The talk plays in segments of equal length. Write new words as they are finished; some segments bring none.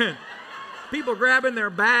People grabbing their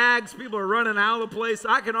bags. People are running out of the place.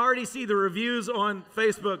 I can already see the reviews on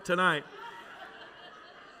Facebook tonight.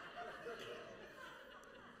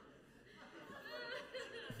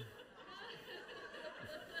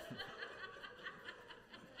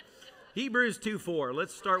 Hebrews 2:4.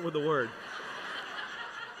 Let's start with the word.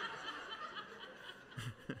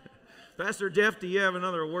 Pastor Jeff, do you have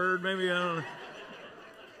another word? Maybe, I don't know.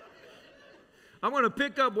 I'm going to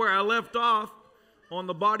pick up where I left off on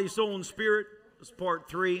the body, soul, and spirit. It's part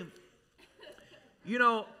 3. You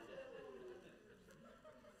know,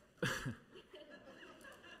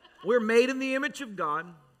 we're made in the image of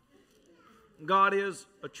God. God is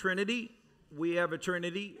a Trinity. We have a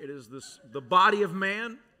Trinity. It is the body of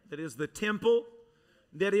man. That is the temple.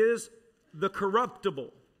 That is the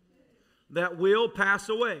corruptible. That will pass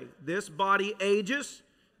away. This body ages.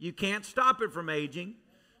 You can't stop it from aging.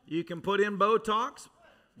 You can put in Botox,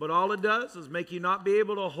 but all it does is make you not be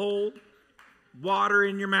able to hold water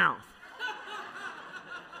in your mouth.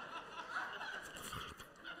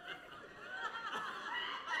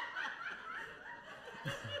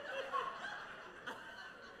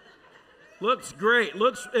 Looks great.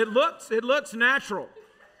 It looks natural.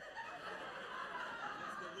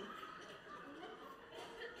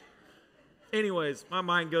 Anyways, my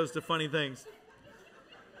mind goes to funny things.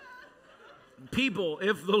 People,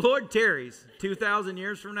 if the Lord tarries 2,000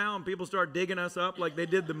 years from now and people start digging us up like they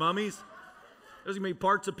did the mummies, there's going to be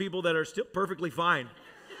parts of people that are still perfectly fine.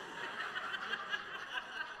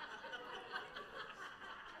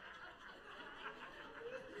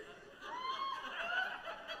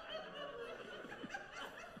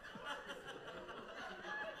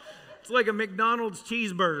 It's like a McDonald's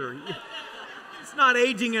cheeseburger. It's not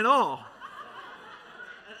aging at all.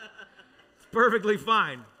 It's perfectly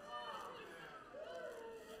fine.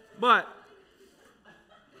 But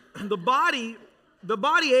the body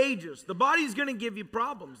ages. The body's going to give you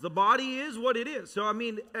problems. The body is what it is. So, I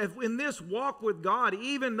mean, in this walk with God,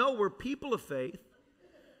 even though we're people of faith,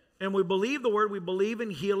 and we believe the word, we believe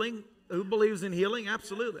in healing. Who believes in healing?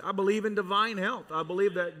 Absolutely. I believe in divine health. I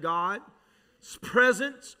believe that God's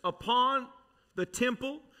presence upon the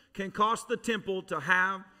temple can cause the temple to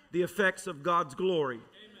have the effects of God's glory. Amen.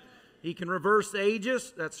 He can reverse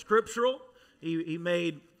ages. That's scriptural. He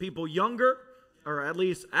made people younger, or at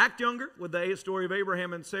least act younger, with the story of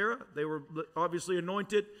Abraham and Sarah. They were obviously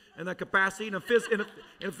anointed in that capacity. In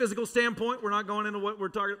a physical standpoint, we're not going into what we're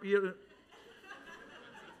talking about.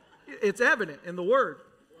 It's evident in the Word.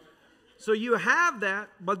 So you have that,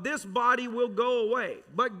 but this body will go away.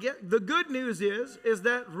 But the good news is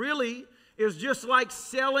that really is just like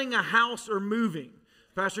selling a house or moving.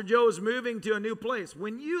 Pastor Joe is moving to a new place.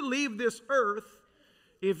 When you leave this earth,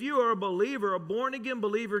 if you are a believer, a born-again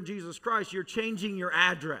believer in Jesus Christ, you're changing your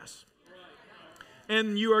address.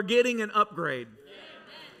 And you are getting an upgrade.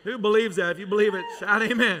 Who believes that? If you believe it, shout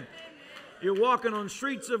amen. You're walking on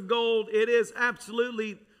streets of gold. It is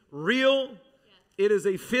absolutely real. It is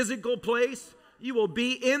a physical place. You will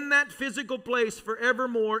be in that physical place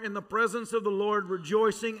forevermore in the presence of the Lord,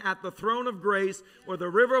 rejoicing at the throne of grace where the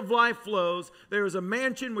river of life flows. There is a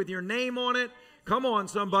mansion with your name on it. Come on,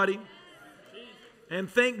 somebody. And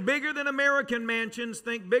think bigger than American mansions.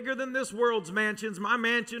 Think bigger than this world's mansions. My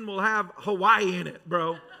mansion will have Hawaii in it,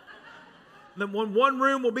 bro. Then one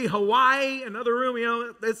room will be Hawaii, another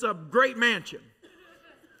room, it's a great mansion.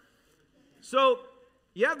 So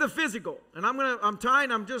you have the physical, and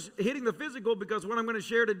I'm just hitting the physical because what I'm going to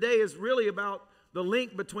share today is really about the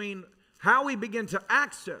link between how we begin to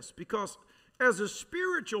access. Because as a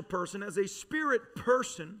spiritual person, as a spirit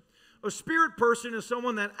person is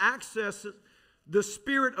someone that accesses the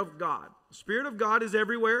Spirit of God. The Spirit of God is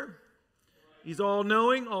everywhere. He's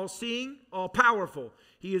all-knowing, all-seeing, all-powerful.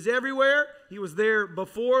 He is everywhere. He was there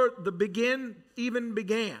before the beginning even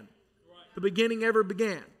began. The beginning ever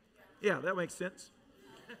began. Yeah, that makes sense.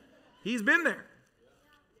 He's been there.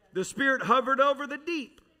 The Spirit hovered over the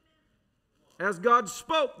deep. As God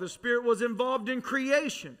spoke, the Spirit was involved in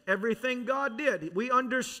creation. Everything God did. We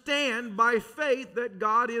understand by faith that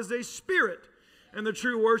God is a Spirit. And the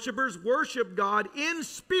true worshipers worship God in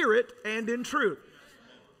spirit and in truth.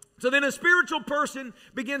 So then a spiritual person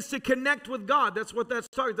begins to connect with God. That's what that's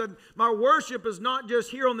talking about. My worship is not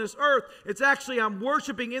just here on this earth. It's actually I'm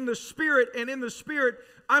worshiping in the Spirit, and in the Spirit,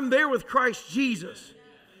 I'm there with Christ Jesus.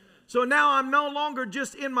 So now I'm no longer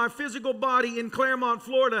just in my physical body in Clermont,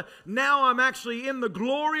 Florida. Now I'm actually in the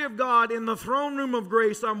glory of God in the throne room of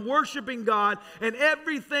grace. I'm worshiping God, and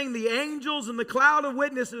everything the angels and the cloud of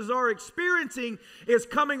witnesses are experiencing is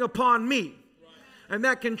coming upon me. And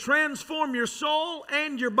that can transform your soul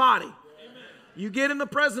and your body. You get in the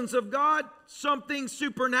presence of God, something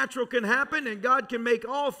supernatural can happen, and God can make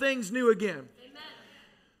all things new again. Amen.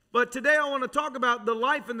 But today I want to talk about the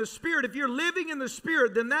life in the Spirit. If you're living in the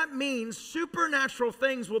Spirit, then that means supernatural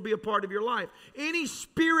things will be a part of your life. Any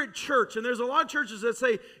Spirit church, and there's a lot of churches that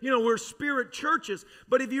say, we're Spirit churches.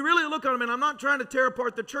 But if you really look at them, and I'm not trying to tear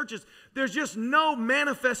apart the churches, there's just no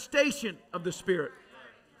manifestation of the Spirit.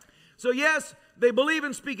 So yes, they believe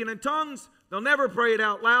in speaking in tongues. They'll never pray it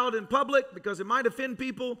out loud in public because it might offend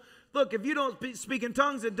people. Look, if you don't speak in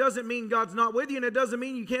tongues, it doesn't mean God's not with you, and it doesn't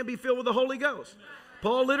mean you can't be filled with the Holy Ghost.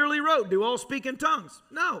 Paul literally wrote, do all speak in tongues?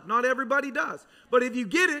 No, not everybody does. But if you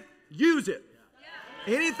get it, use it.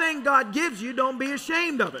 Anything God gives you, don't be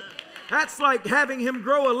ashamed of it. That's like having him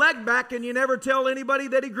grow a leg back and you never tell anybody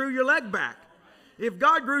that he grew your leg back. If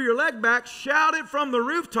God grew your leg back, shout it from the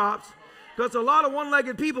rooftops, because a lot of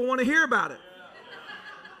one-legged people want to hear about it.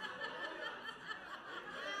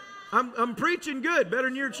 I'm preaching good, better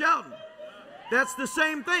than you're shouting. That's the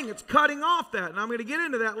same thing. It's cutting off that, and I'm going to get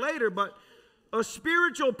into that later, but a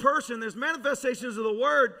spiritual person, there's manifestations of the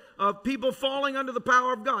Word of people falling under the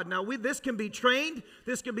power of God. Now, this can be trained.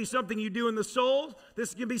 This can be something you do in the soul.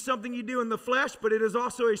 This can be something you do in the flesh, but it is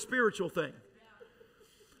also a spiritual thing.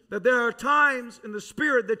 That there are times in the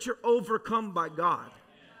Spirit that you're overcome by God.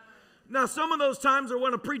 Now, some of those times are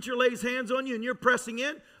when a preacher lays hands on you and you're pressing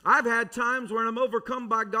in. I've had times when I'm overcome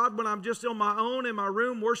by God when I'm just on my own in my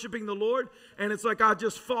room worshiping the Lord, and it's like I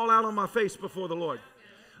just fall out on my face before the Lord.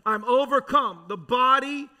 I'm overcome. The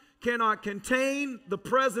body cannot contain the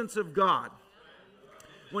presence of God.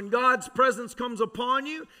 When God's presence comes upon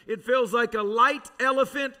you, it feels like a light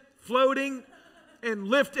elephant floating and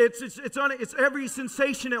lift. It's every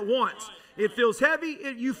sensation at once. It feels heavy.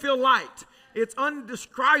 You feel light. It's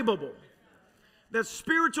undescribable. That's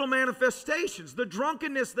spiritual manifestations. The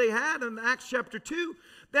drunkenness they had in Acts chapter 2,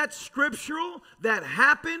 that's scriptural. That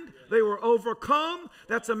happened. They were overcome.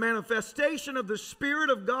 That's a manifestation of the Spirit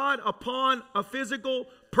of God upon a physical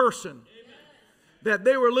person. Amen. That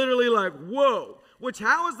they were literally like, whoa. Which,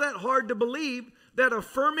 how is that hard to believe that a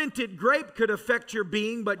fermented grape could affect your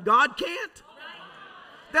being, but God can't?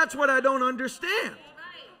 That's what I don't understand.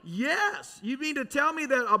 Yes, you mean to tell me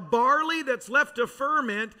that a barley that's left to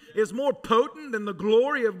ferment is more potent than the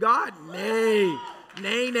glory of God? Nay,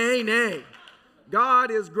 nay, nay, nay. God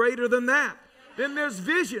is greater than that. Then there's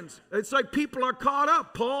visions. It's like people are caught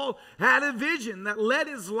up. Paul had a vision that led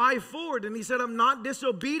his life forward, and he said, I'm not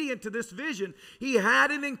disobedient to this vision. He had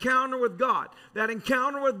an encounter with God. That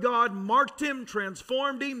encounter with God marked him,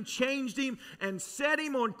 transformed him, changed him, and set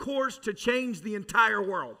him on course to change the entire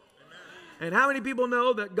world. And how many people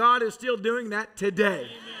know that God is still doing that today? Amen.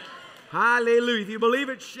 Hallelujah. If you believe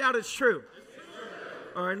it, shout it's true.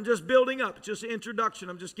 All right, I'm just building up. It's just an introduction.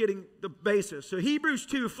 I'm just getting the basis. So Hebrews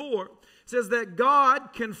 2:4 says that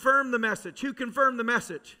God confirmed the message. Who confirmed the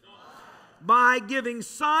message? God. By giving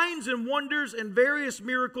signs and wonders and various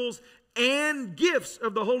miracles and gifts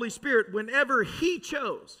of the Holy Spirit whenever He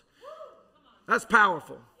chose. That's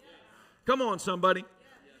powerful. Come on, somebody.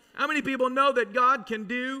 How many people know that God can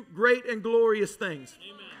do great and glorious things?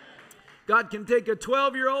 Amen. God can take a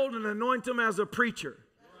 12-year-old and anoint him as a preacher.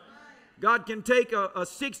 God can take a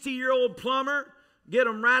 60-year-old plumber, get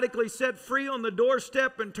him radically set free on the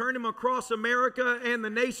doorstep and turn him across America and the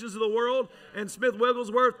nations of the world. And Smith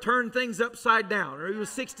Wigglesworth turned things upside down. Or he was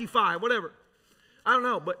 65, whatever. I don't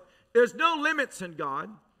know, but there's no limits in God.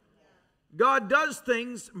 God does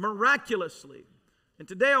things miraculously. And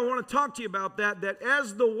today I want to talk to you about that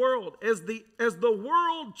as the world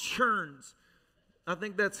churns, I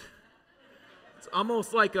think it's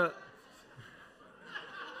almost like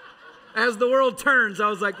as the world turns, I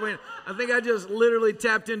was like, wait, I think I just literally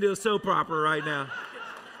tapped into a soap opera right now.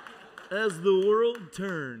 As the world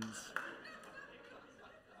turns.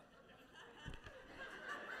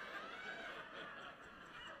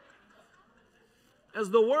 As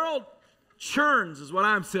the world churns is what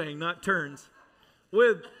I'm saying, not turns.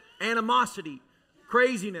 With animosity,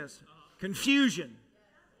 craziness, confusion.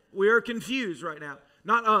 We are confused right now.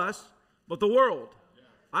 Not us, but the world.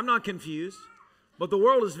 I'm not confused, but the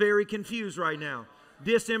world is very confused right now.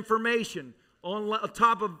 Disinformation on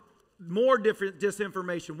top of more different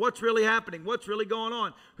disinformation. What's really happening? What's really going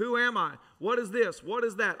on? Who am I? What is this? What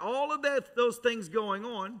is that? All of those things going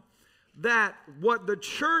on, that what the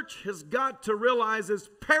church has got to realize is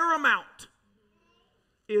paramount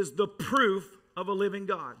is the proof of a living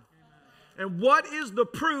God. And what is the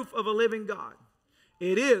proof of a living God?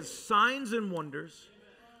 It is signs and wonders,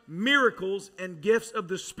 miracles, and gifts of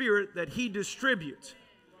the Spirit that He distributes.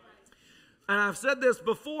 And I've said this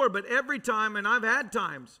before, but every time, and I've had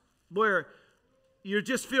times where you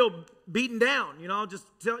just feel beaten down.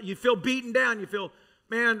 You feel beaten down. You feel,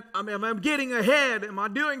 man, I'm getting ahead. Am I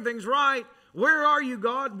doing things right? Where are you,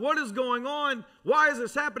 God? What is going on? Why is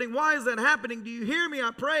this happening? Why is that happening? Do you hear me?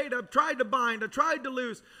 I prayed. I've tried to bind. I tried to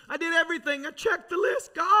loose. I did everything. I checked the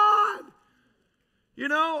list. God,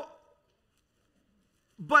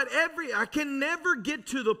 but I can never get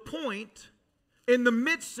to the point in the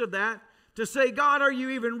midst of that to say, God, are you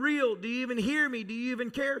even real? Do you even hear me? Do you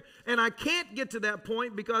even care? And I can't get to that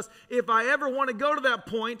point because if I ever want to go to that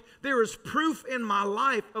point, there is proof in my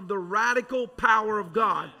life of the radical power of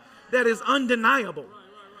God that is undeniable.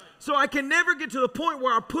 So I can never get to the point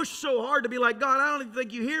where I push so hard to be like, God, I don't even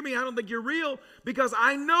think you hear me. I don't think you're real, because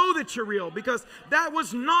I know that you're real, because that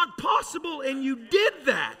was not possible and you did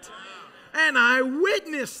that. And I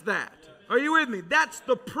witnessed that. Are you with me? That's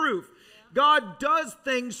the proof. God does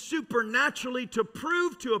things supernaturally to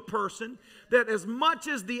prove to a person that as much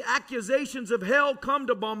as the accusations of hell come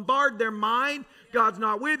to bombard their mind, God's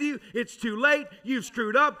not with you, it's too late, you've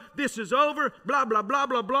screwed up, this is over, blah, blah, blah,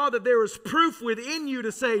 blah, blah, that there is proof within you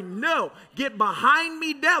to say, no, get behind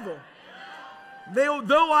me, devil.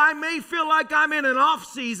 Though I may feel like I'm in an off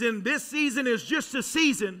season, this season is just a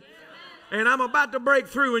season, and I'm about to break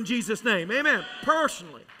through in Jesus' name. Amen.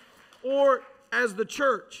 Personally, or as the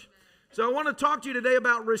church. So I want to talk to you today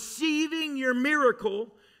about receiving your miracle,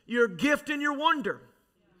 your gift, and your wonder.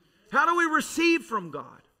 How do we receive from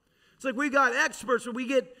God? It's like we got experts, or we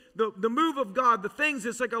get the move of God, the things.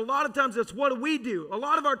 It's like a lot of times it's what do we do? A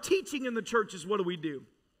lot of our teaching in the church is what do we do?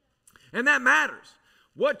 And that matters.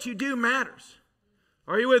 What you do matters.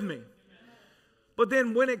 Are you with me? But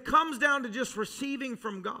then when it comes down to just receiving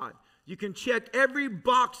from God, you can check every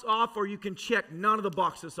box off, or you can check none of the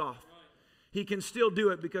boxes off. He can still do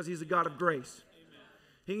it because he's a God of grace.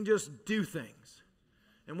 He can just do things.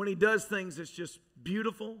 And when he does things, it's just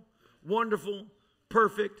beautiful, wonderful,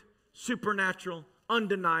 perfect, supernatural,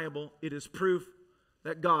 undeniable. It is proof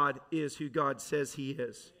that God is who God says he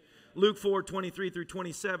is. Luke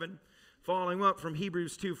 4:23-27, following up from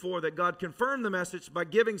Hebrews 2:4, that God confirmed the message by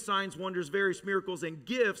giving signs, wonders, various miracles, and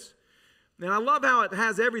gifts. And I love how it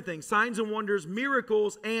has everything. Signs and wonders,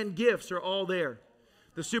 miracles, and gifts are all there.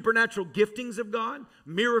 The supernatural giftings of God,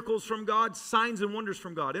 miracles from God, signs and wonders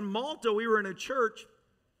from God. In Malta, we were in a church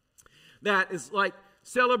that is like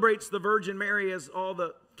celebrates the Virgin Mary as all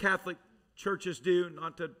the Catholic churches do.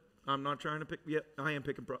 I'm not trying to pick. Yeah, I am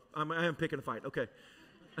picking a fight. Okay,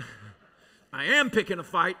 I am picking a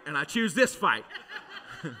fight, and I choose this fight.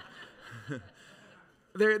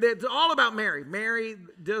 It's all about Mary. Mary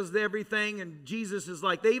does everything, and Jesus is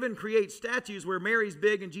like. They even create statues where Mary's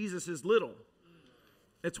big and Jesus is little.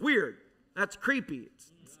 It's weird. That's creepy.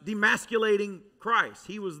 It's demasculating Christ.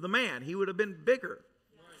 He was the man. He would have been bigger,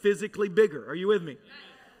 physically bigger. Are you with me?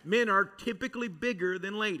 Men are typically bigger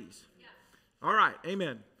than ladies. All right.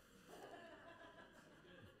 Amen.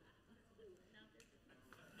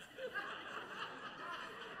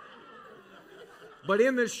 But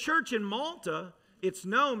in this church in Malta, it's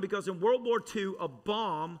known because in World War II, a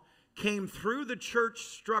bomb came through the church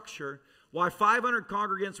structure while 500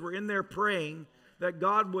 congregants were in there praying that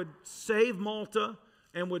God would save Malta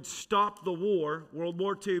and would stop the war, World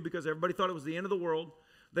War II, because everybody thought it was the end of the world.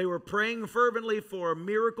 They were praying fervently for a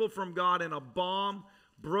miracle from God, and a bomb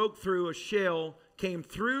broke through, a shell came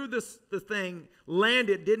through the thing,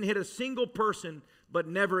 landed, didn't hit a single person, but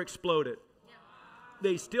never exploded.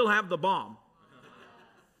 They still have the bomb.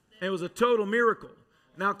 And it was a total miracle.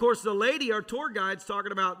 Now, of course, the lady, our tour guide's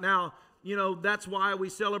talking about now, that's why we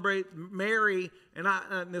celebrate Mary and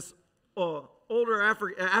this older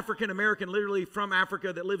African-American, literally from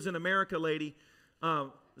Africa, that lives in America lady,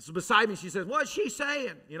 so beside me, she says, what's she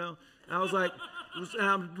saying? And I was like, and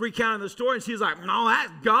I'm recounting the story, and she's like, no,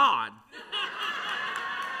 that's God.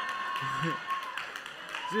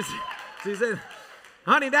 she said,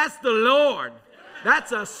 honey, that's the Lord.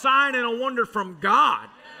 That's a sign and a wonder from God.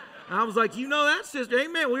 And I was like, that, sister,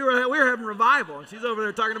 amen. We were having revival, and she's over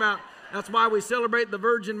there talking about, that's why we celebrate the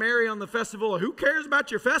Virgin Mary on the festival. Who cares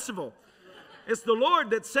about your festival? It's the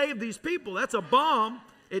Lord that saved these people. That's a bomb.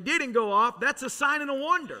 It didn't go off. That's a sign and a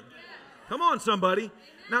wonder. Come on, somebody.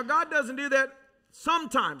 Now, God doesn't do that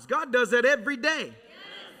sometimes. God does that every day.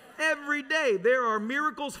 Every day. There are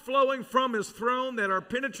miracles flowing from his throne that are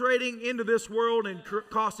penetrating into this world and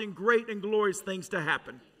causing great and glorious things to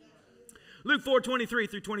happen. Luke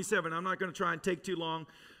 4:23-27. I'm not going to try and take too long,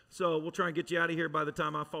 so we'll try and get you out of here by the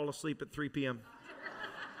time I fall asleep at 3 p.m.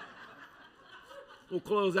 We'll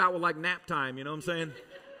close out with like nap time, you know what I'm saying?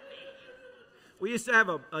 We used to have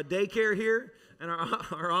a daycare here, and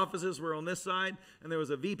our offices were on this side, and there was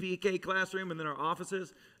a VPK classroom, and then our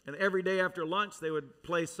offices. And every day after lunch, they would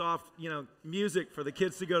play soft, music for the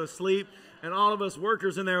kids to go to sleep. And all of us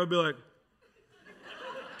workers in there would be like,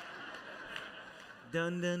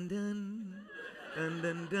 dun dun dun, dun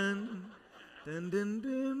dun dun, dun dun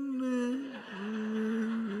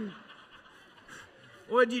dun.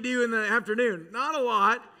 What'd you do in the afternoon? Not a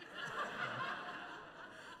lot.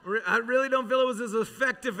 I really don't feel it was as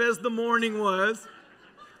effective as the morning was.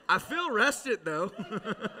 I feel rested, though.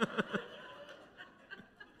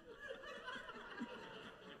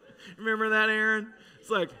 Remember that, Aaron? It's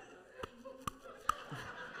like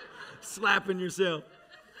slapping yourself.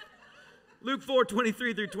 Luke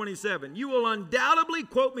 4:23 through 27. You will undoubtedly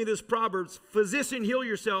quote me this Proverbs, physician, heal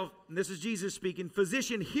yourself. And this is Jesus speaking.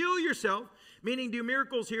 Physician, heal yourself, meaning do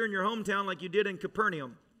miracles here in your hometown like you did in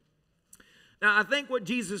Capernaum. Now, I think what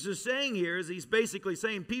Jesus is saying here is he's basically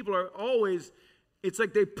saying people are always, it's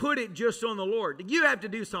like they put it just on the Lord. You have to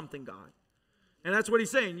do something, God. And that's what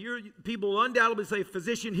he's saying. People will undoubtedly say,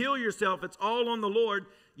 physician, heal yourself. It's all on the Lord.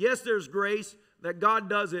 Yes, there's grace that God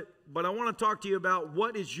does it, but I want to talk to you about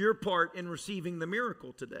what is your part in receiving the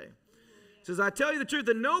miracle today. It says, I tell you the truth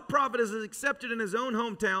that no prophet is accepted in his own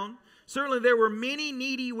hometown. Certainly there were many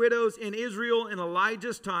needy widows in Israel in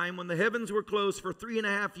Elijah's time when the heavens were closed for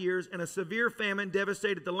 3.5 years and a severe famine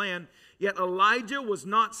devastated the land. Yet Elijah was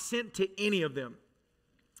not sent to any of them.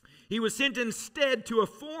 He was sent instead to a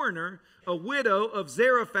foreigner, a widow of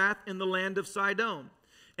Zarephath in the land of Sidon.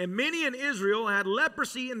 And many in Israel had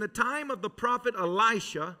leprosy in the time of the prophet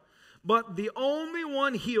Elisha, but the only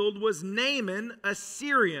one healed was Naaman, a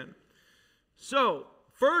Syrian. So,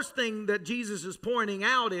 first thing that Jesus is pointing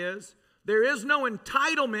out is there is no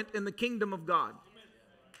entitlement in the kingdom of God.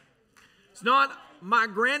 It's not, my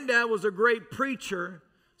granddad was a great preacher,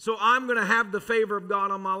 so I'm going to have the favor of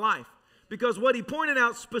God on my life. Because what he pointed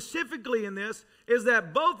out specifically in this is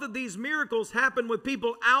that both of these miracles happen with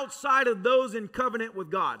people outside of those in covenant with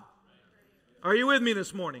God. Are you with me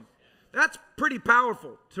this morning? That's pretty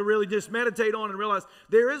powerful to really just meditate on and realize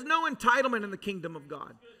there is no entitlement in the kingdom of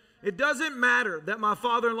God. It doesn't matter that my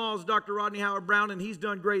father-in-law is Dr. Rodney Howard Brown and he's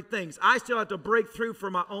done great things. I still have to break through for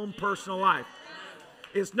my own personal life.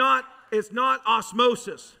 It's not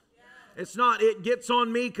osmosis. It's not it gets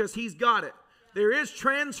on me because he's got it. There is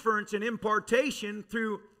transference and impartation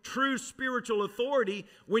through true spiritual authority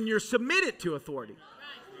when you're submitted to authority.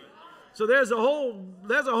 So there's a whole,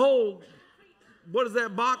 what is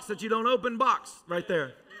that box that you don't open box right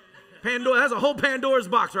there? Pandora, that's a whole Pandora's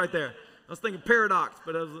box right there. I was thinking paradox,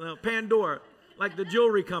 but it was Pandora, like the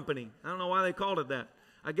jewelry company. I don't know why they called it that.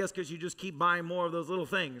 I guess because you just keep buying more of those little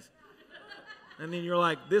things. And then you're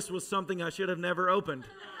like, this was something I should have never opened.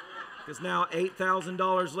 Because now,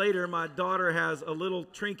 $8,000 later, my daughter has a little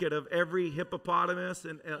trinket of every hippopotamus.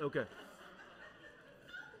 And okay.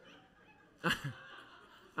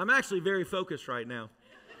 I'm actually very focused right now.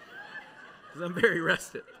 Because I'm very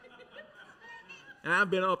rested. And I've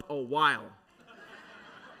been up a while.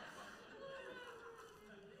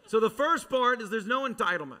 So the first part is there's no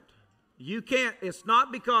entitlement. You can't, it's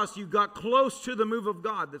not because you got close to the move of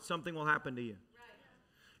God that something will happen to you.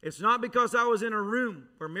 It's not because I was in a room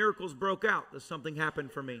where miracles broke out that something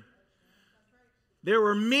happened for me. There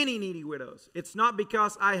were many needy widows. It's not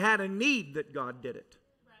because I had a need that God did it.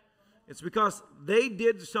 It's because they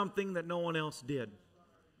did something that no one else did.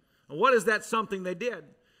 And what is that something they did?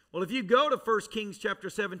 Well, if you go to 1 Kings chapter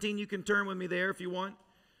 17, you can turn with me there if you want.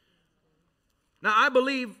 Now, I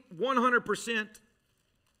believe 100%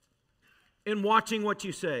 in watching what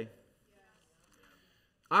you say.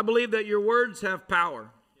 I believe that your words have power.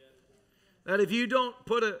 That if you don't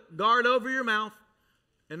put a guard over your mouth,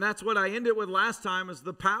 and that's what I ended with last time, is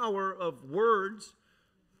the power of words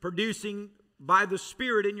producing by the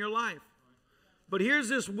Spirit in your life. But here's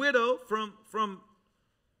this widow from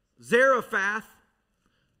Zarephath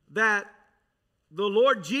that the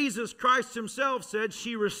Lord Jesus Christ himself said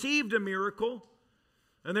she received a miracle.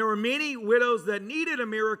 And there were many widows that needed a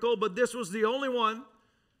miracle, but this was the only one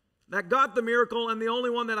that got the miracle and the only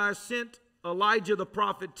one that I sent Elijah the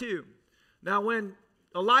prophet to. Now, when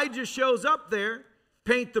Elijah shows up there,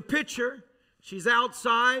 paint the picture. She's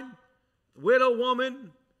outside, widow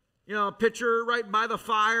woman, picture right by the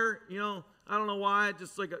fire. I don't know why,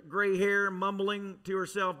 just like a gray hair, mumbling to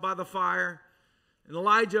herself by the fire. And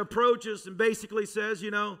Elijah approaches and basically says,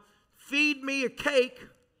 feed me a cake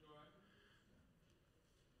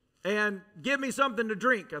and give me something to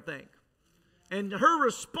drink, I think. And her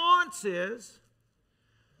response is,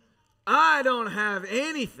 I don't have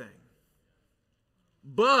anything,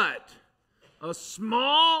 but a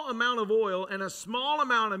small amount of oil and a small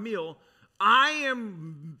amount of meal, I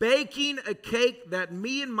am baking a cake that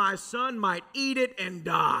me and my son might eat it and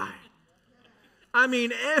die. I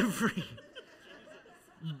mean, every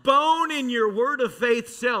bone in your word of faith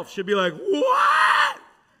self should be like, what?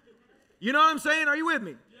 You know what I'm saying? Are you with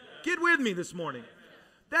me? Get with me this morning.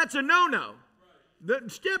 That's a no-no.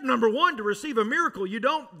 Step number one to receive a miracle, you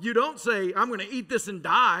don't say, I'm going to eat this and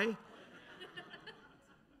die.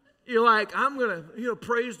 You're like, I'm going to,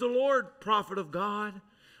 praise the Lord, prophet of God.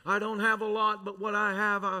 I don't have a lot, but what I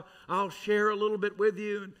have, I'll share a little bit with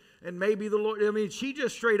you. And maybe the Lord, she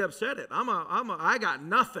just straight up said it. I got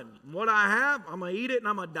nothing. What I have, I'm going to eat it and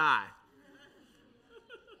I'm going to die.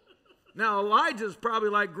 Now, Elijah's probably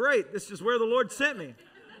like, great, this is where the Lord sent me.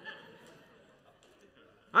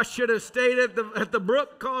 I should have stayed at the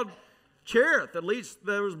brook called Cherith. At least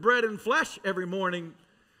there was bread and flesh every morning.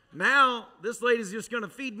 Now, this lady's just going to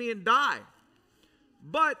feed me and die.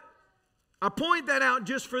 But I point that out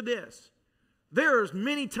just for this. There are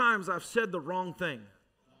many times I've said the wrong thing.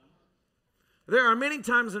 There are many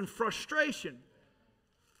times in frustration,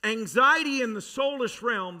 anxiety in the soulish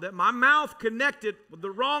realm that my mouth connected with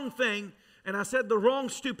the wrong thing and I said the wrong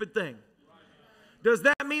stupid thing. Does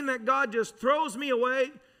that mean that God just throws me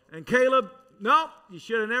away and Caleb, no, you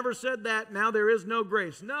should have never said that. Now there is no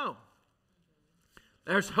grace. No.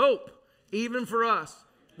 There's hope, even for us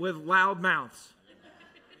with loud mouths.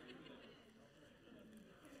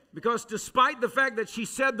 Because despite the fact that she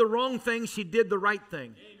said the wrong thing, she did the right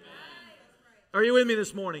thing. Are you with me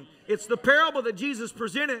this morning? It's the parable that Jesus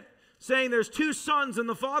presented, saying there's two sons, and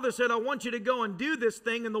the father said, I want you to go and do this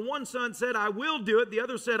thing. And the one son said, I will do it. The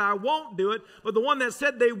other said, I won't do it. But the one that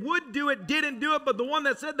said they would do it didn't do it. But the one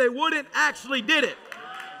that said they wouldn't actually did it.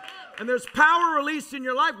 And there's power released in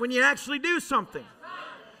your life when you actually do something.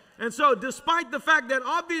 And so despite the fact that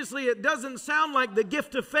obviously it doesn't sound like the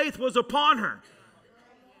gift of faith was upon her.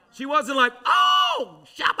 She wasn't like, oh,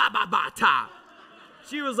 shabba-ba-ba-ta.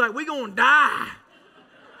 She was like, we're going to die.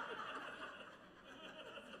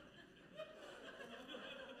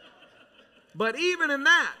 But even in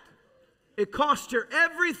that, it cost her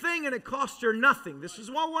everything and it cost her nothing. This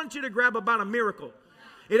is what I want you to grab about a miracle.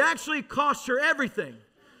 It actually cost her everything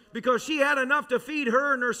because she had enough to feed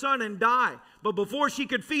her and her son and die. But before she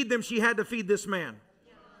could feed them, she had to feed this man.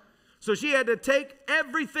 So she had to take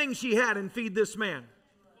everything she had and feed this man.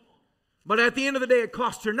 But at the end of the day, it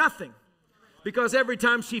cost her nothing. Because every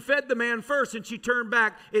time she fed the man first and she turned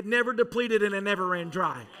back, it never depleted and it never ran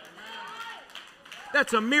dry.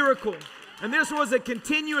 That's a miracle. And this was a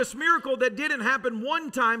continuous miracle that didn't happen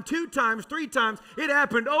one time, 2 times, 3 times. It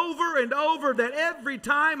happened over and over, that every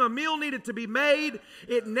time a meal needed to be made,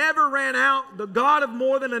 it never ran out. The God of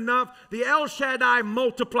more than enough, the El Shaddai,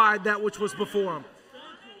 multiplied that which was before him.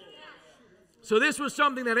 So this was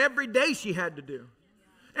something that every day she had to do.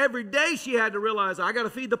 Every day she had to realize, I got to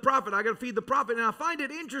feed the prophet. I got to feed the prophet. And I find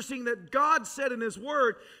it interesting that God said in his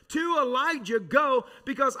word to Elijah, go,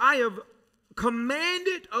 because I have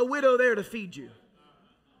commanded a widow there to feed you.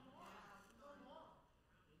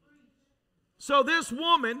 So this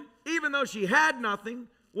woman, even though she had nothing,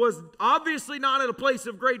 was obviously not at a place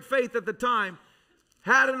of great faith at the time,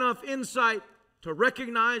 had enough insight to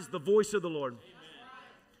recognize the voice of the Lord.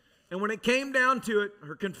 And when it came down to it,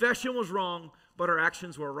 her confession was wrong, but her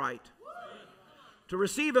actions were right. To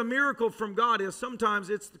receive a miracle from God is sometimes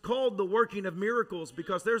it's called the working of miracles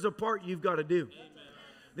because there's a part you've got to do.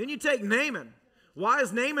 Then you take Naaman. Why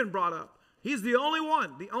is Naaman brought up? He's the only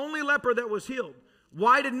one, the only leper that was healed.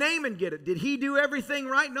 Why did Naaman get it? Did he do everything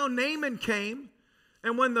right? No, Naaman came.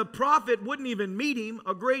 And when the prophet wouldn't even meet him,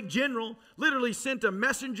 a great general literally sent a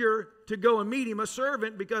messenger to go and meet him, a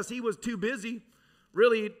servant, because he was too busy.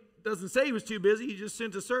 Really, it doesn't say he was too busy. He just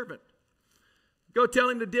sent a servant. Go tell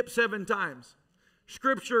him to dip 7 times.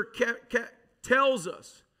 Scripture tells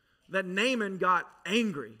us that Naaman got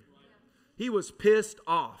angry. He was pissed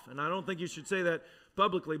off. And I don't think you should say that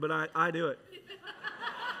publicly, but I do it.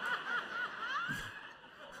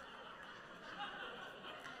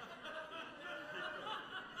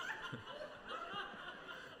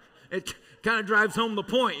 It kind of drives home the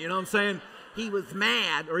point, you know what I'm saying? He was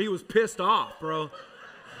mad or he was pissed off, bro.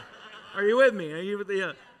 Are you with me? Are you with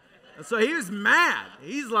the... So he was mad.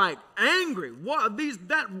 He's like angry. What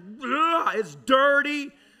it's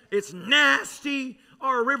dirty. It's nasty.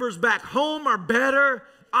 Our rivers back home are better.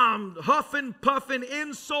 I'm huffing, puffing,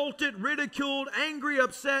 insulted, ridiculed, angry,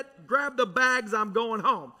 upset. Grab the bags. I'm going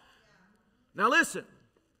home. Now listen.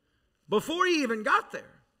 Before he even got there,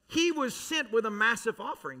 he was sent with a massive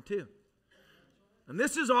offering too. And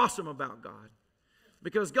this is awesome about God,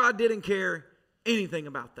 because God didn't care anything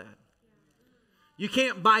about that. You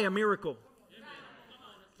can't buy a miracle.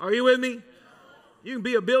 Are you with me? You can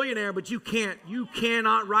be a billionaire, but you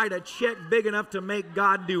cannot write a check big enough to make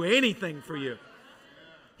God do anything for you.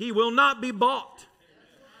 He will not be bought.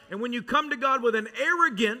 And when you come to God with an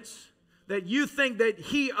arrogance that you think that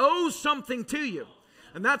He owes something to you,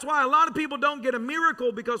 and that's why a lot of people don't get a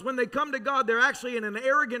miracle, because when they come to God, they're actually in an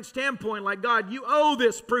arrogant standpoint, like, God, you owe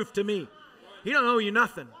this proof to me. He don't owe you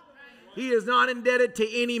nothing. He is not indebted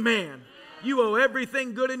to any man. You owe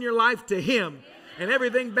everything good in your life to Him. And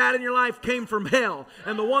everything bad in your life came from hell.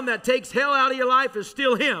 And the one that takes hell out of your life is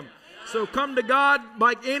still Him. So come to God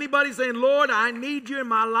like anybody saying, Lord, I need you in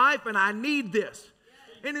my life and I need this.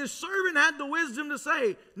 And his servant had the wisdom to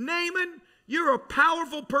say, Naaman, you're a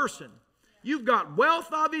powerful person. You've got wealth,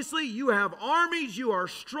 obviously. You have armies. You are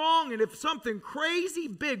strong. And if something crazy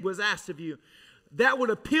big was asked of you, that would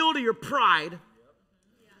appeal to your pride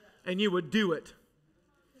and you would do it.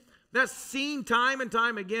 That's seen time and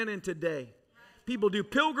time again in today. People do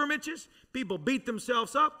pilgrimages. People beat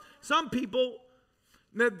themselves up. Some people,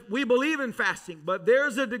 we believe in fasting, but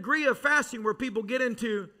there's a degree of fasting where people get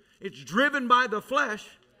into, it's driven by the flesh,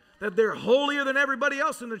 that they're holier than everybody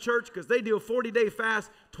else in the church because they do a 40-day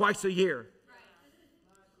fast twice a year.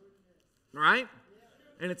 Right?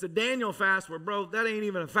 And it's a Daniel fast where, bro, that ain't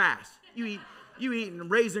even a fast. You eating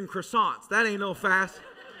raisin croissants. That ain't no fast.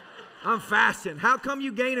 I'm fasting. How come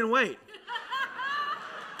you gaining weight?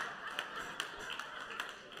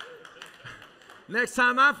 Next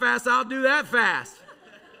time I fast, I'll do that fast.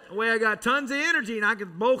 The way I got tons of energy and I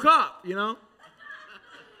can bulk up, you know.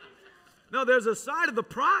 No, there's a side of the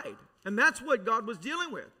pride. And that's what God was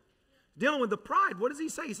dealing with. Dealing with the pride. What does He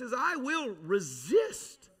say? He says, I will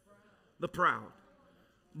resist the proud,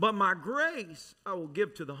 but my grace I will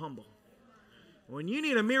give to the humble. When you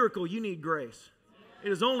need a miracle, you need grace.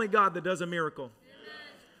 It is only God that does a miracle.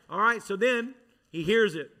 All right, so then he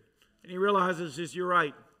hears it and he realizes, just, you're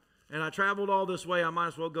right. And I traveled all this way, I might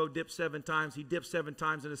as well go dip 7 times. He dipped 7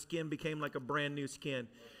 times and his skin became like a brand new skin.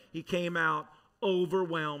 He came out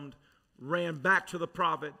overwhelmed, ran back to the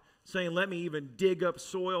prophet, saying, let me even dig up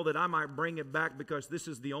soil that I might bring it back, because this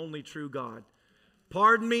is the only true God.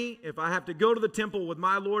 Pardon me if I have to go to the temple with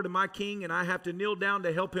my Lord and my King and I have to kneel down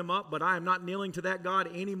to help him up, but I am not kneeling to that God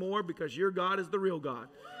anymore, because your God is the real God.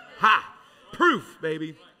 Ha! Proof,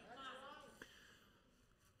 baby.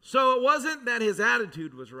 So it wasn't that his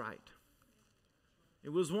attitude was right. It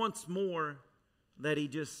was once more that he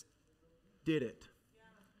just did it.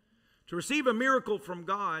 To receive a miracle from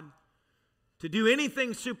God, to do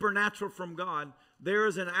anything supernatural from God, there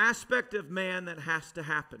is an aspect of man that has to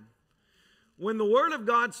happen. When the Word of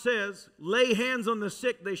God says, lay hands on the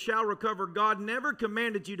sick, they shall recover, God never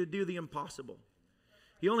commanded you to do the impossible.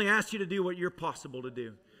 He only asked you to do what you're possible to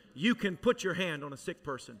do. You can put your hand on a sick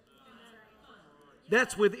person.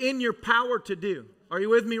 That's within your power to do. Are you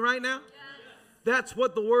with me right now? That's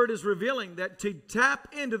what the Word is revealing, that to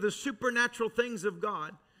tap into the supernatural things of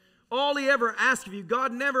God, all He ever asks of you,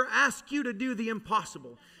 God never asks you to do the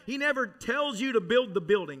impossible. He never tells you to build the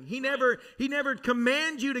building. He never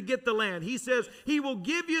commands you to get the land. He says He will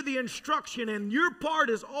give you the instruction, and your part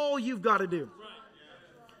is all you've got to do.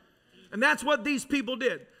 And that's what these people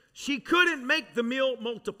did. She couldn't make the meal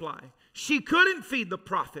multiply. She couldn't feed the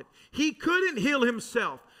prophet. He couldn't heal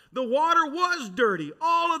himself. The water was dirty.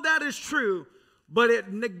 All of that is true, but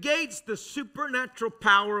it negates the supernatural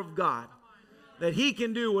power of God. That He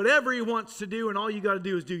can do whatever He wants to do, and all you got to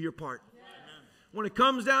do is do your part. When it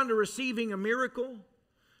comes down to receiving a miracle,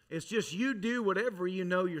 it's just you do whatever you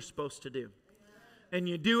know you're supposed to do. And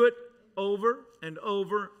you do it over and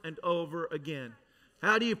over and over again.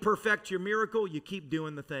 How do you perfect your miracle? You keep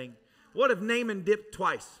doing the thing. What if Naaman dipped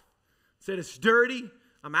twice? Said, it's dirty,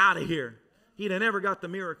 I'm out of here. He'd have never got the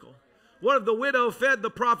miracle. What if the widow fed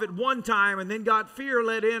the prophet one time and then got fear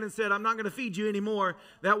led in and said, I'm not going to feed you anymore.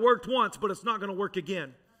 That worked once, but it's not going to work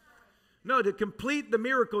again. No, to complete the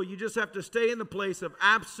miracle, you just have to stay in the place of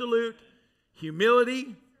absolute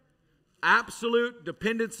humility, absolute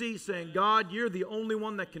dependency, saying, God, you're the only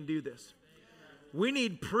one that can do this. We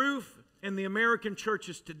need proof in the American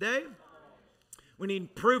churches today. We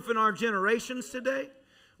need proof in our generations today.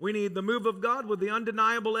 We need the move of God with the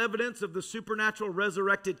undeniable evidence of the supernatural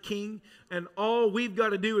resurrected King. And all we've got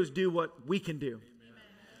to do is do what we can do.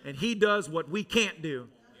 And He does what we can't do.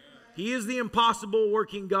 He is the impossible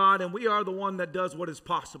working God, and we are the one that does what is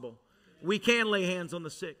possible. We can lay hands on the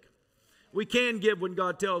sick. We can give when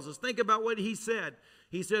God tells us. Think about what He said.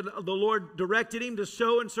 He said the Lord directed him to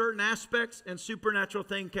sow in certain aspects, and supernatural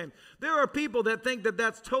thing came. There are people that think that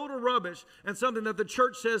that's total rubbish and something that the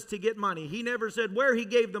church says to get money. He never said where he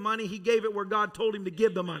gave the money. He gave it where God told him to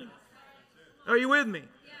give the money. Are you with me?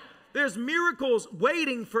 There's miracles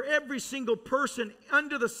waiting for every single person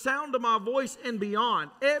under the sound of my voice and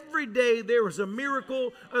beyond. Every day there is a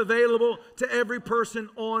miracle available to every person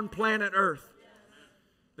on planet Earth.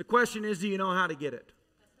 The question is, do you know how to get it?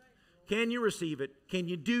 Can you receive it? Can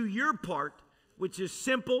you do your part, which is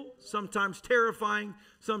simple, sometimes terrifying,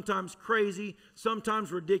 sometimes crazy,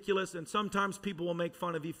 sometimes ridiculous, and sometimes people will make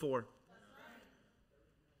fun of you for?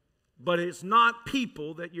 But it's not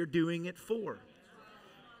people that you're doing it for.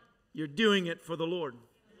 You're doing it for the Lord.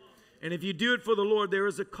 And if you do it for the Lord, there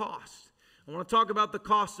is a cost. I want to talk about the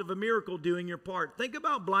cost of a miracle doing your part. Think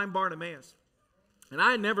about blind Bartimaeus. And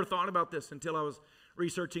I had never thought about this until I was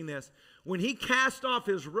researching this. When he cast off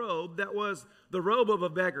his robe, that was the robe of a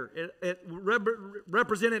beggar. It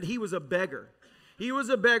represented he was a beggar. He was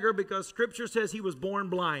a beggar because Scripture says he was born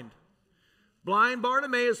blind. Blind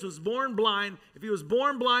Bartimaeus was born blind. If he was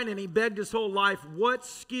born blind and he begged his whole life, what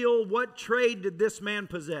skill, what trade did this man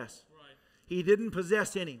possess? Right. He didn't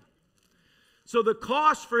possess any. So the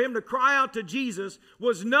cost for him to cry out to Jesus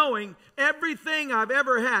was knowing everything I've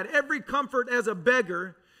ever had, every comfort as a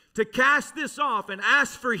beggar, to cast this off and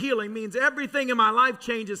ask for healing means everything in my life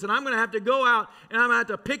changes, and I'm going to have to go out and I'm going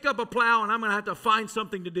to have to pick up a plow and I'm going to have to find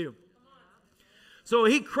something to do. So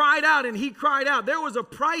he cried out and he cried out. There was a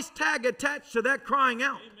price tag attached to that crying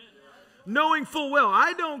out. Amen. Knowing full well,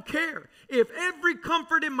 I don't care if every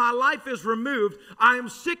comfort in my life is removed. I am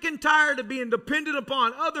sick and tired of being dependent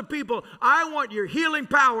upon other people. I want your healing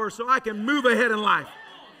power so I can move ahead in life.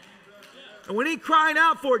 And when he cried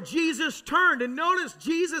out for it, Jesus turned. And notice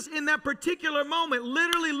Jesus in that particular moment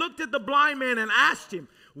literally looked at the blind man and asked him,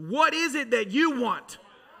 what is it that you want?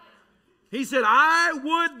 He said, I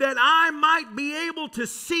would that I might be able to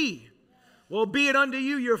see. Well, be it unto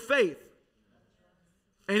you your faith.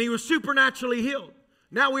 And he was supernaturally healed.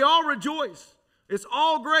 Now we all rejoice. It's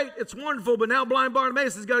all great. It's wonderful. But now blind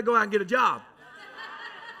Bartimaeus has got to go out and get a job.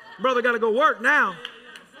 Brother got to go work now.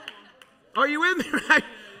 Are you with me? Right?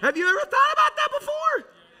 Have you ever thought about that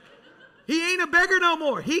before? He ain't a beggar no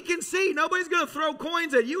more. He can see. Nobody's going to throw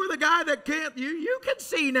coins at you. You are the guy that can't. You can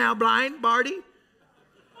see now, blind Barty.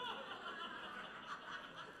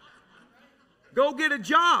 Go get a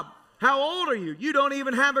job. How old are you? You don't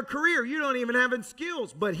even have a career. You don't even have any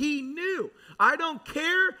skills. But he knew. I don't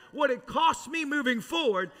care what it costs me moving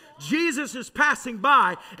forward. Jesus is passing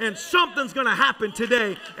by and something's going to happen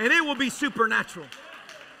today and it will be supernatural.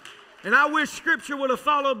 And I wish Scripture would have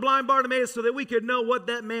followed blind Bartimaeus so that we could know what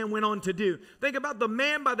that man went on to do. Think about the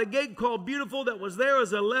man by the gate called Beautiful that was there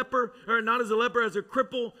as a leper, or not as a leper, as a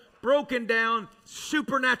cripple, broken down,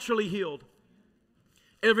 supernaturally healed.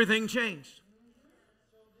 Everything changed.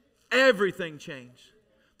 Everything changed.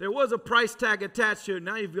 There was a price tag attached to it.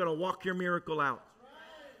 Now you've got to walk your miracle out.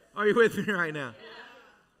 Are you with me right now?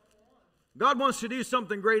 God wants to do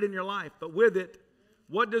something great in your life, but with it,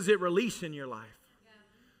 what does it release in your life?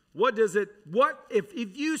 What if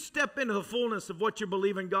you step into the fullness of what you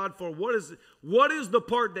believe in God for, what is the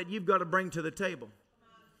part that you've got to bring to the table?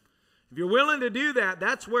 If you're willing to do that,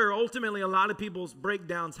 that's where ultimately a lot of people's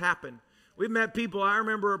breakdowns happen. We've met people, I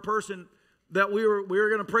remember a person that we were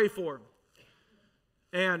going to pray for.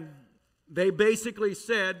 And they basically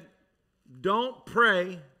said, don't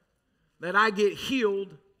pray that I get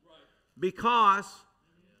healed because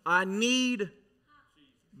I need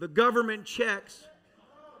the government checks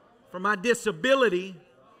for my disability.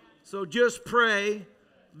 So just pray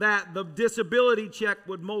that the disability check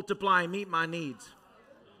would multiply and meet my needs.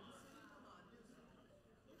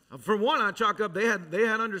 For one, I chalk up, they had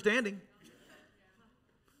understanding.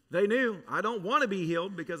 They knew, I don't want to be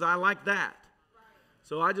healed because I like that.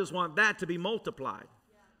 So I just want that to be multiplied.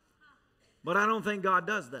 But I don't think God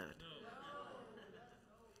does that.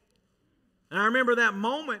 And I remember that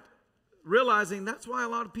moment realizing that's why a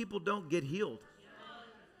lot of people don't get healed.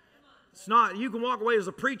 It's not, you can walk away as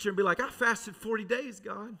a preacher and be like, I fasted 40 days,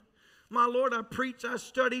 God. My Lord, I preached, I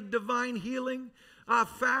studied divine healing. I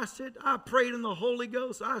fasted, I prayed in the Holy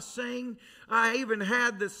Ghost, I sang. I even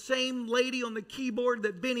had the same lady on the keyboard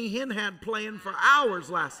that Benny Hinn had playing for hours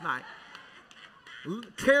last night.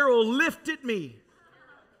 Carol lifted me.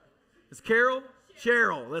 Is Carol?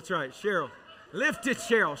 Cheryl, that's right, Cheryl. Lifted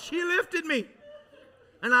Cheryl. She lifted me.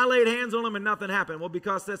 And I laid hands on them and nothing happened. Well,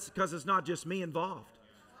 because it's not just me involved.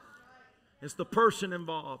 It's the person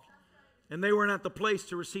involved. And they weren't at the place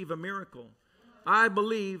to receive a miracle. I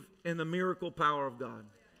believe in the miracle power of God.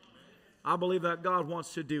 I believe that God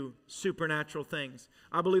wants to do supernatural things.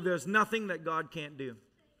 I believe there's nothing that God can't do.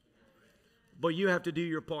 But you have to do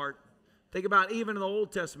your part. Think about even in the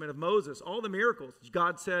Old Testament of Moses, all the miracles.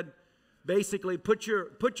 God said, basically, put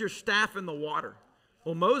your staff in the water.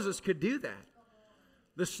 Well, Moses could do that.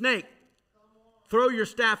 The snake. Throw your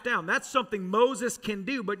staff down. That's something Moses can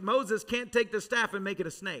do, but Moses can't take the staff and make it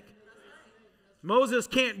a snake. Moses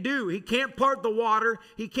can't do. He can't part the water.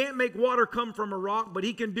 He can't make water come from a rock, but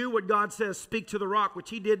he can do what God says, speak to the rock, which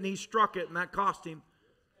he did, and he struck it, and that cost him.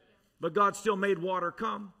 But God still made water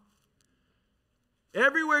come.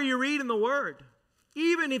 Everywhere you read in the Word,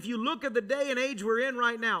 even if you look at the day and age we're in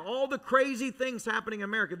right now, all the crazy things happening in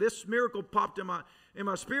America. This miracle popped in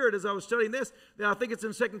my spirit as I was studying this. I think it's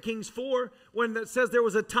in 2 Kings 4, when it says there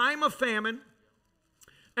was a time of famine,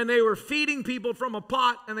 and they were feeding people from a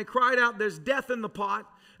pot, and they cried out, there's death in the pot.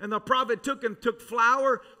 And the prophet took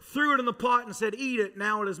flour, threw it in the pot, and said, eat it,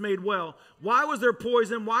 now it is made well. Why was there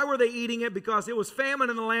poison? Why were they eating it? Because it was famine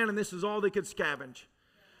in the land, and this is all they could scavenge.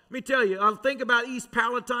 Let me tell you, I'll think about East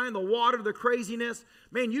Palatine, the water, the craziness.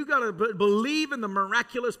 Man, you got to believe in the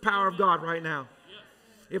miraculous power of God right now.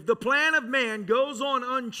 If the plan of man goes on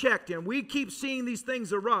unchecked and we keep seeing these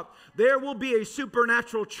things erupt, there will be a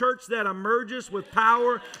supernatural church that emerges with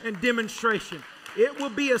power and demonstration. It will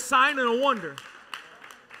be a sign and a wonder.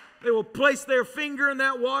 They will place their finger in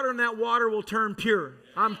that water, and that water will turn pure.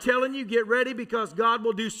 I'm telling you, get ready, because God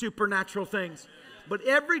will do supernatural things. But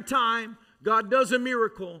every time God does a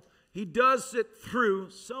miracle, he does it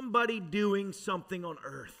through somebody doing something on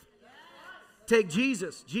earth. Take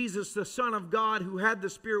Jesus, the Son of God, who had the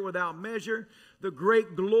Spirit without measure, the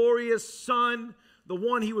great glorious Son, the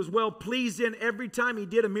one he was well pleased in. Every time he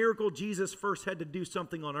did a miracle, Jesus first had to do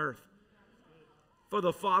something on earth for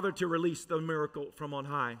the Father to release the miracle from on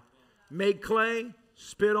high. Make clay,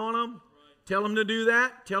 spit on them, tell him to do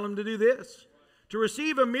that, tell him to do this. To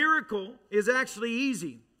receive a miracle is actually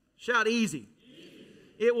easy. Shout easy.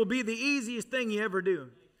 It will be the easiest thing you ever do.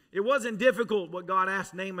 It wasn't difficult what God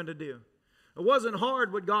asked Naaman to do. It wasn't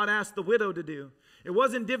hard what God asked the widow to do. It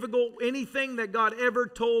wasn't difficult. Anything that God ever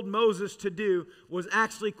told Moses to do was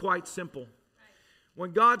actually quite simple.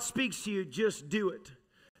 When God speaks to you, just do it.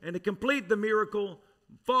 And to complete the miracle,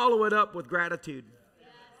 follow it up with gratitude.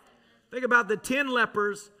 Think about the 10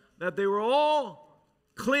 lepers, that they were all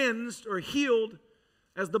cleansed or healed,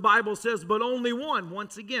 as the Bible says, but only one.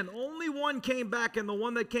 Once again, only one came back, and the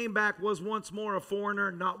one that came back was once more a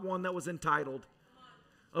foreigner, not one that was entitled.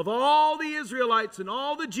 Of all the Israelites and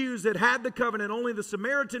all the Jews that had the covenant, only the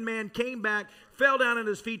Samaritan man came back, fell down at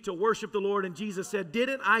his feet to worship the Lord, and Jesus said,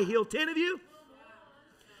 didn't I heal 10 of you?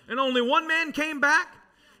 And only one man came back?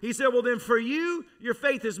 He said, well, then for you, your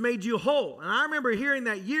faith has made you whole. And I remember hearing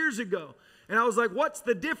that years ago. And I was like, what's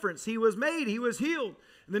the difference? He was made. He was healed.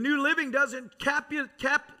 And the New Living doesn't capture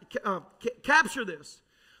this.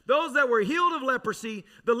 Those that were healed of leprosy,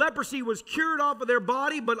 the leprosy was cured off of their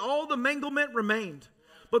body, but all the manglement remained.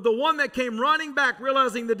 But the one that came running back,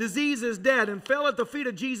 realizing the disease is dead, and fell at the feet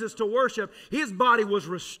of Jesus to worship, his body was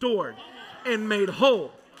restored and made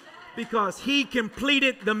whole because he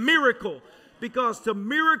completed the miracle. Because the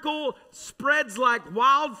miracle spreads like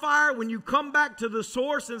wildfire when you come back to the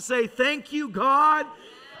source and say, thank you, God.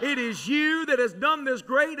 It is you that has done this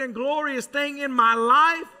great and glorious thing in my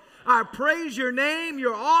life. I praise your name.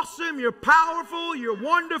 You're awesome. You're powerful. You're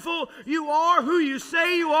wonderful. You are who you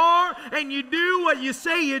say you are, and you do what you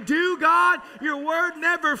say you do, God. Your word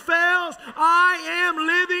never fails. I am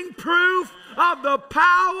living proof of the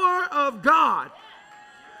power of God.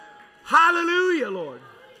 Hallelujah, Lord.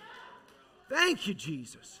 Thank you,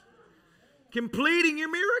 Jesus. Completing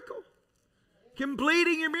your miracle.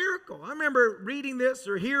 Completing your miracle. I remember reading this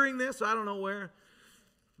or hearing this, I don't know where,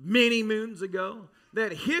 many moons ago,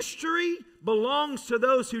 that history belongs to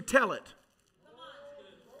those who tell it.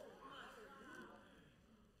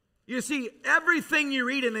 You see, everything you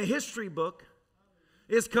read in a history book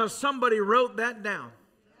is because somebody wrote that down.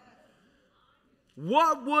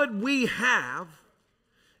 What would we have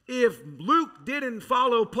if Luke didn't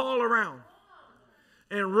follow Paul around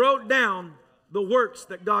and wrote down the works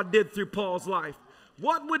that God did through Paul's life?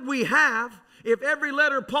 What would we have if every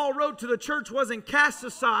letter Paul wrote to the church wasn't cast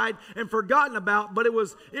aside and forgotten about, but it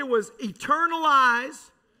was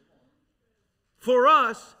eternalized for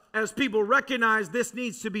us as people recognize this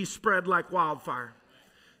needs to be spread like wildfire?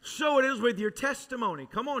 So it is with your testimony.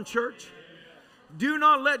 Come on, church. Do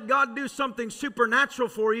not let God do something supernatural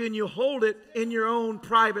for you and you hold it in your own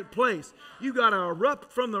private place. You got to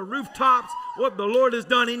erupt from the rooftops what the Lord has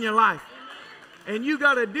done in your life. And you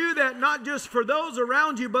got to do that not just for those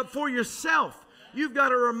around you, but for yourself. You've got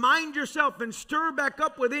to remind yourself and stir back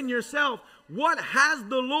up within yourself, what has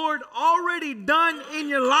the Lord already done in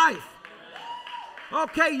your life?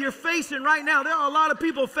 Okay, you're facing right now, there are a lot of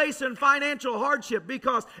people facing financial hardship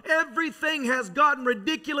because everything has gotten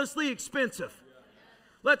ridiculously expensive.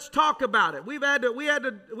 Let's talk about it. We had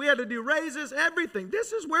to do raises, everything.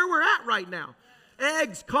 This is where we're at right now.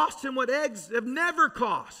 Eggs costing what eggs have never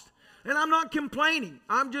cost. And I'm not complaining.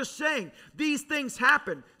 I'm just saying these things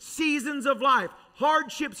happen. Seasons of life,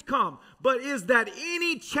 hardships come. But is that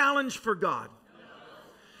any challenge for God?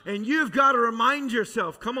 And you've got to remind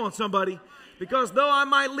yourself, come on somebody, because though I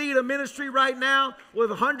might lead a ministry right now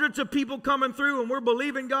with hundreds of people coming through and we're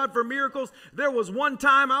believing God for miracles, there was one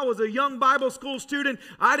time I was a young Bible school student.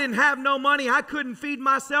 I didn't have no money. I couldn't feed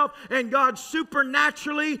myself. And God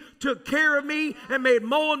supernaturally took care of me and made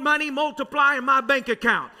more money multiply in my bank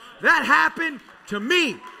account. That happened to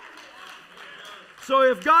me. So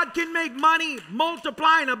if God can make money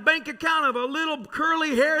multiply in a bank account of a little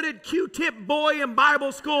curly-haired Q-tip boy in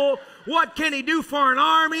Bible school, what can He do for an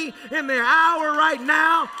army in the hour right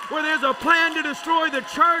now where there's a plan to destroy the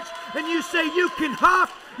church? And you say you can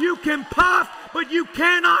huff, you can puff, but you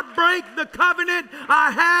cannot break the covenant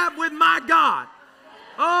I have with my God.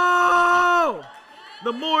 Oh!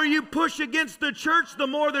 The more you push against the church, the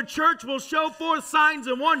more the church will show forth signs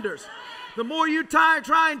and wonders. The more you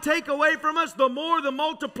try and take away from us, the more the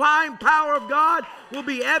multiplying power of God will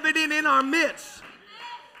be evident in our midst.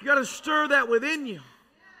 You got to stir that within you.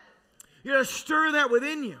 You got to stir that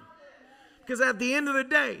within you. Because at the end of the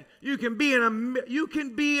day, you can be in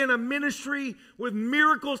a ministry with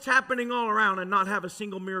miracles happening all around and not have a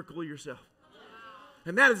single miracle yourself.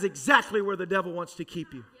 And that is exactly where the devil wants to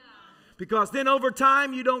keep you. Because then over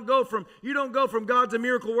time, you don't go from God's a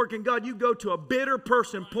miracle working God. You go to a bitter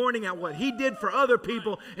person pointing at what He did for other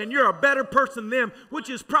people, and you're a better person than them,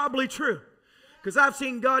 which is probably true. Because I've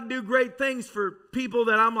seen God do great things for people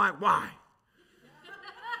that I'm like, why?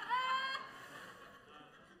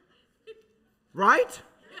 Right?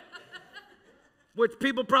 Which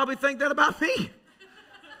people probably think that about me.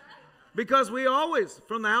 Because we always,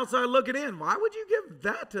 from the outside looking in, why would you give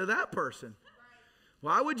that to that person?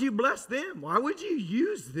 Why would you bless them? Why would you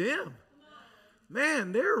use them?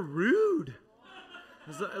 Man, they're rude.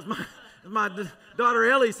 As my daughter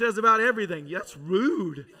Ellie says about everything, that's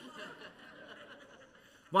rude.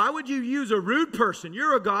 Why would you use a rude person?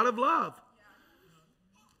 You're a God of love.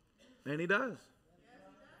 And He does.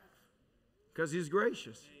 Because He's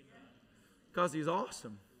gracious. Because He's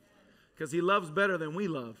awesome. Because He loves better than we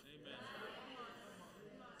love.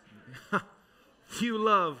 You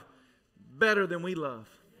love better than we love.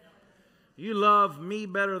 You love me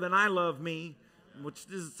better than I love me, which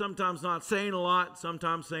is sometimes not saying a lot,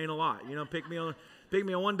 sometimes saying a lot. You know, pick me on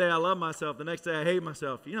one day I love myself, the next day I hate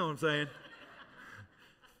myself. You know what I'm saying?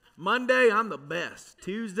 Monday, I'm the best.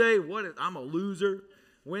 Tuesday, I'm a loser.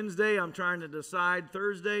 Wednesday, I'm trying to decide.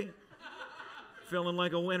 Thursday, feeling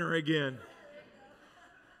like a winner again.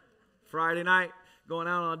 Friday night, going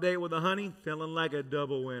out on a date with a honey, feeling like a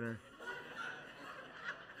double winner.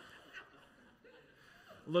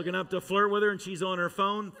 Looking up to flirt with her and she's on her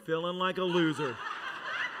phone, feeling like a loser.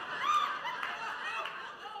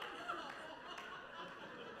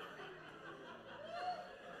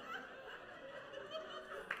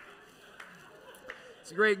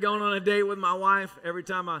 It's great going on a date with my wife. Every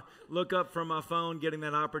time I look up from my phone, getting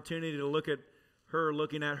that opportunity to look at her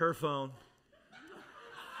looking at her phone.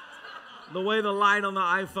 The way the light on the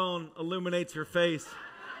iPhone illuminates her face.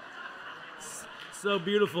 So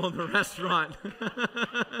beautiful in the restaurant.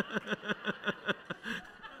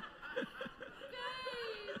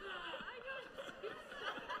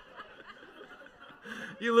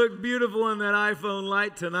 You look beautiful in that iPhone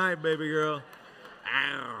light tonight, baby girl.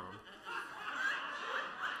 Ow.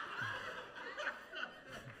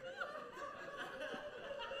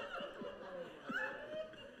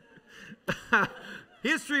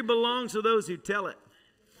 History belongs to those who tell it.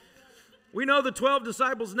 We know the 12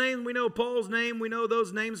 disciples' names. We know Paul's name. We know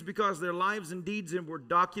those names because their lives and deeds were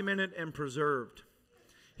documented and preserved.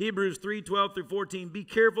 Hebrews 3:12 through 14. Be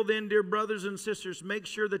careful then, dear brothers and sisters. Make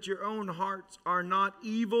sure that your own hearts are not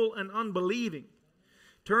evil and unbelieving,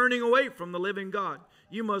 turning away from the living God.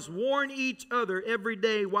 You must warn each other every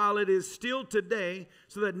day while it is still today,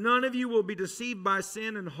 so that none of you will be deceived by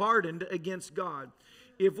sin and hardened against God.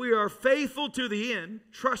 If we are faithful to the end,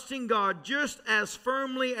 trusting God just as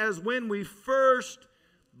firmly as when we first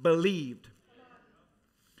believed,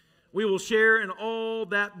 we will share in all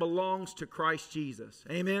that belongs to Christ Jesus.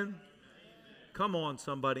 Amen? Come on,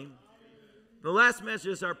 somebody. The last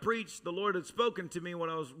message I preached, the Lord had spoken to me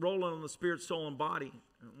when I was rolling on the spirit, soul, and body.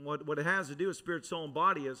 What it has to do with spirit, soul, and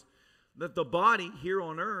body is that the body here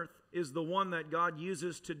on earth is the one that God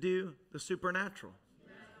uses to do the supernatural.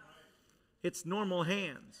 It's normal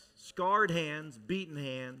hands, scarred hands, beaten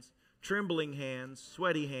hands, trembling hands,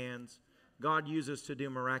 sweaty hands. God uses to do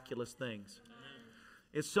miraculous things.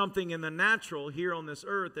 It's something in the natural here on this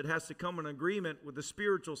earth that has to come in agreement with the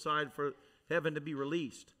spiritual side for heaven to be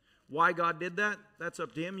released. Why God did that, that's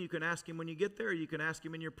up to Him. You can ask Him when you get there. You can ask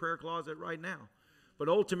Him in your prayer closet right now. But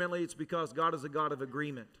ultimately, it's because God is a God of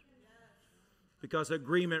agreement. Because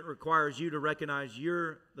agreement requires you to recognize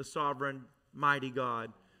you're the sovereign, mighty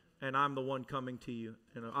God, and I'm the one coming to you.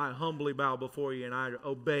 And I humbly bow before you, and I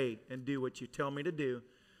obey and do what you tell me to do.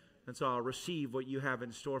 And so I'll receive what you have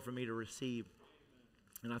in store for me to receive.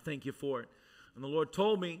 And I thank you for it. And the Lord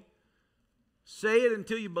told me, say it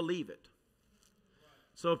until you believe it.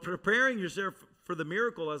 So preparing yourself for the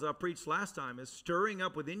miracle, as I preached last time, is stirring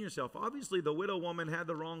up within yourself. Obviously, the widow woman had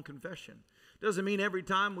the wrong confession. Doesn't mean every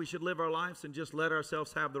time we should live our lives and just let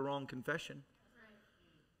ourselves have the wrong confession.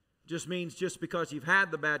 Just means just because you've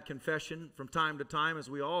had the bad confession from time to time, as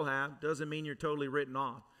we all have, doesn't mean you're totally written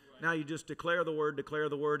off. Now you just declare the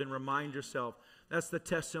word, and remind yourself. That's the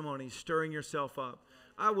testimony, stirring yourself up.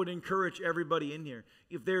 I would encourage everybody in here,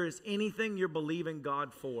 if there is anything you're believing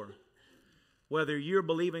God for, whether you're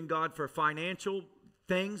believing God for financial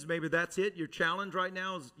things, maybe that's it. Your challenge right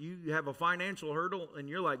now is you have a financial hurdle and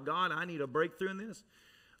you're like, God, I need a breakthrough in this.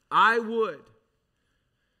 I would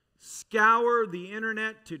scour the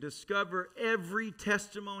internet to discover every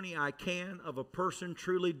testimony I can of a person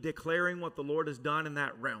truly declaring what the Lord has done in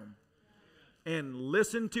that realm. And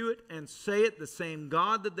listen to it and say it. The same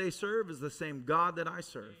God that they serve is the same God that I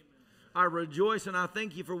serve. I rejoice and I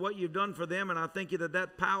thank you for what you've done for them, and I thank you that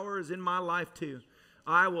that power is in my life too.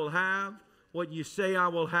 I will have what you say I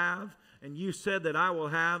will have, and you said that I will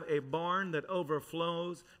have a barn that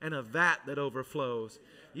overflows and a vat that overflows.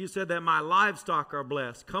 You said that my livestock are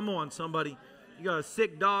blessed. Come on, somebody. You got a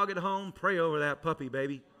sick dog at home? Pray over that puppy,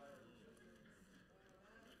 baby.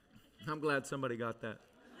 I'm glad somebody got that.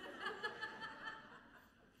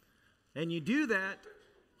 And you do that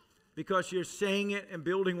because you're saying it and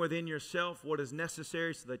building within yourself what is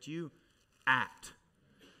necessary so that you act.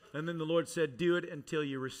 And then the Lord said, do it until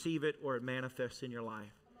you receive it or it manifests in your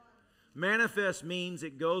life. Manifest means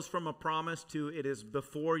it goes from a promise to it is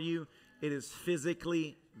before you. It is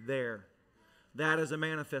physically there. That is a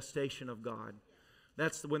manifestation of God.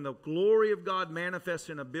 That's when the glory of God manifests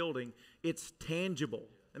in a building, it's tangible.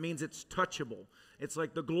 That means it's touchable. It's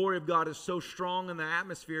like the glory of God is so strong in the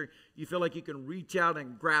atmosphere, you feel like you can reach out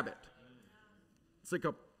and grab it. It's like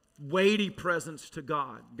a weighty presence to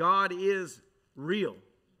God. God is real.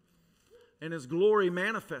 And His glory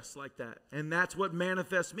manifests like that. And that's what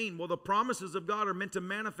manifests mean. Well, the promises of God are meant to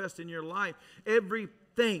manifest in your life.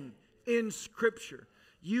 Everything in Scripture,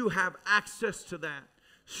 you have access to that.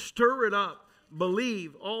 Stir it up.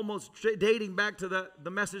 Believe, almost dating back to the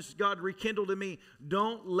message God rekindled in me.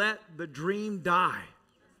 Don't let the dream die.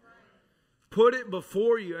 Put it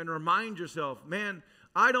before you and remind yourself, man,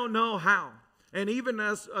 I don't know how. And even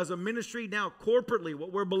as a ministry now, corporately,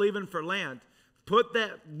 what we're believing for land, put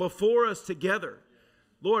that before us together.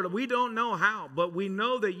 Lord, we don't know how, but we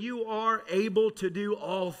know that you are able to do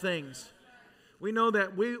all things. We know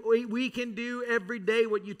that we can do every day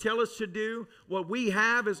what you tell us to do. What we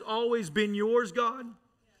have has always been yours, God.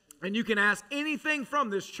 And you can ask anything from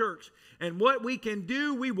this church. And what we can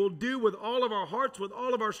do, we will do with all of our hearts, with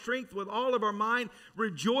all of our strength, with all of our mind,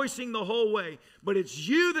 rejoicing the whole way. But it's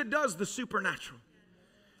you that does the supernatural.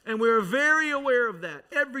 And we're very aware of that.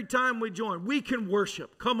 Every time we join, we can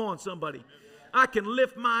worship. Come on, somebody. I can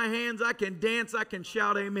lift my hands, I can dance, I can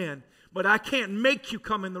shout amen. But I can't make you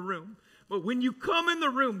come in the room. But when you come in the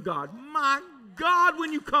room, God, my God,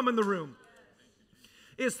 when you come in the room,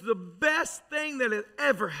 it's the best thing that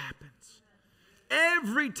ever happens.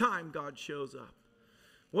 Every time God shows up.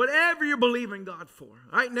 Whatever you're believing God for.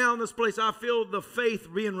 Right now in this place, I feel the faith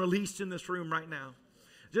being released in this room right now.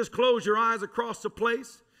 Just close your eyes across the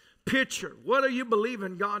place. Picture, what are you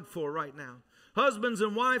believing God for right now? Husbands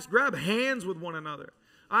and wives, grab hands with one another.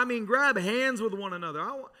 I mean, grab hands with one another.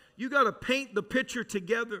 You got to paint the picture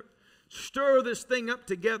together. Stir this thing up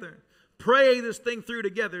together. Pray this thing through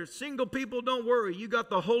together. Single people, don't worry. You got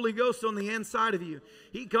the Holy Ghost on the inside of you.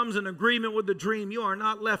 He comes in agreement with the dream. You are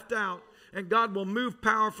not left out. And God will move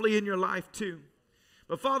powerfully in your life too.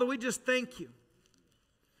 But Father, we just thank you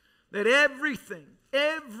that everything,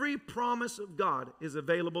 every promise of God is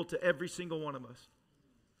available to every single one of us.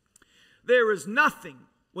 There is nothing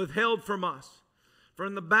withheld from us. For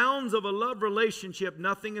in the bounds of a love relationship,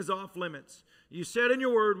 nothing is off limits. You said in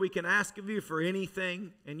your word, we can ask of you for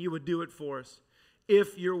anything, and you would do it for us.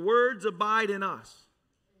 If your words abide in us,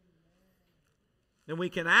 then we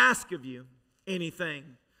can ask of you anything.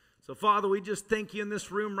 So, Father, we just thank you in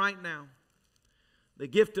this room right now. The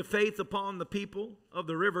gift of faith upon the people of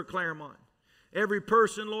the river Clermont. Every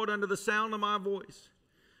person, Lord, under the sound of my voice.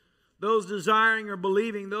 those desiring or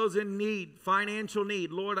believing, those in need, financial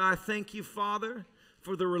need. Lord, I thank you, Father,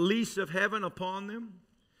 for the release of heaven upon them.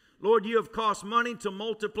 Lord, you have caused money to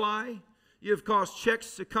multiply. You have caused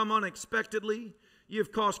checks to come unexpectedly. You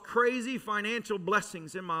have caused crazy financial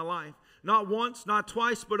blessings in my life. Not once, not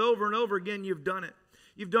twice, but over and over again, you've done it.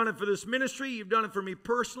 You've done it for this ministry. You've done it for me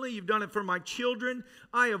personally. You've done it for my children.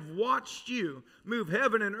 I have watched you move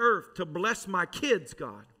heaven and earth to bless my kids,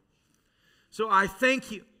 God. So I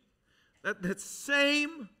thank you that that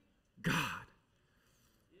same God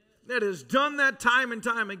that has done that time and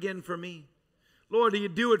time again for me, Lord, you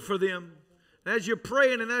do it for them. And as you're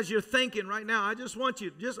praying and as you're thinking right now, I just want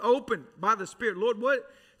you just open by the Spirit. Lord,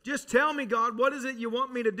 just tell me, God, what is it you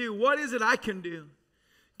want me to do? What is it I can do?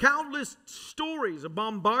 Countless stories are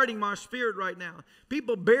bombarding my spirit right now.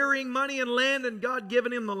 People burying money in land and God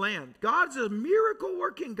giving him the land. God's a miracle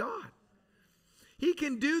working God. He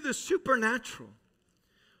can do the supernatural.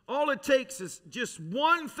 All it takes is just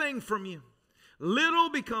one thing from you. Little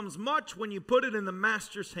becomes much when you put it in the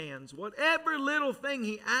Master's hands. Whatever little thing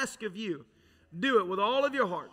he asks of you, do it with all of your heart.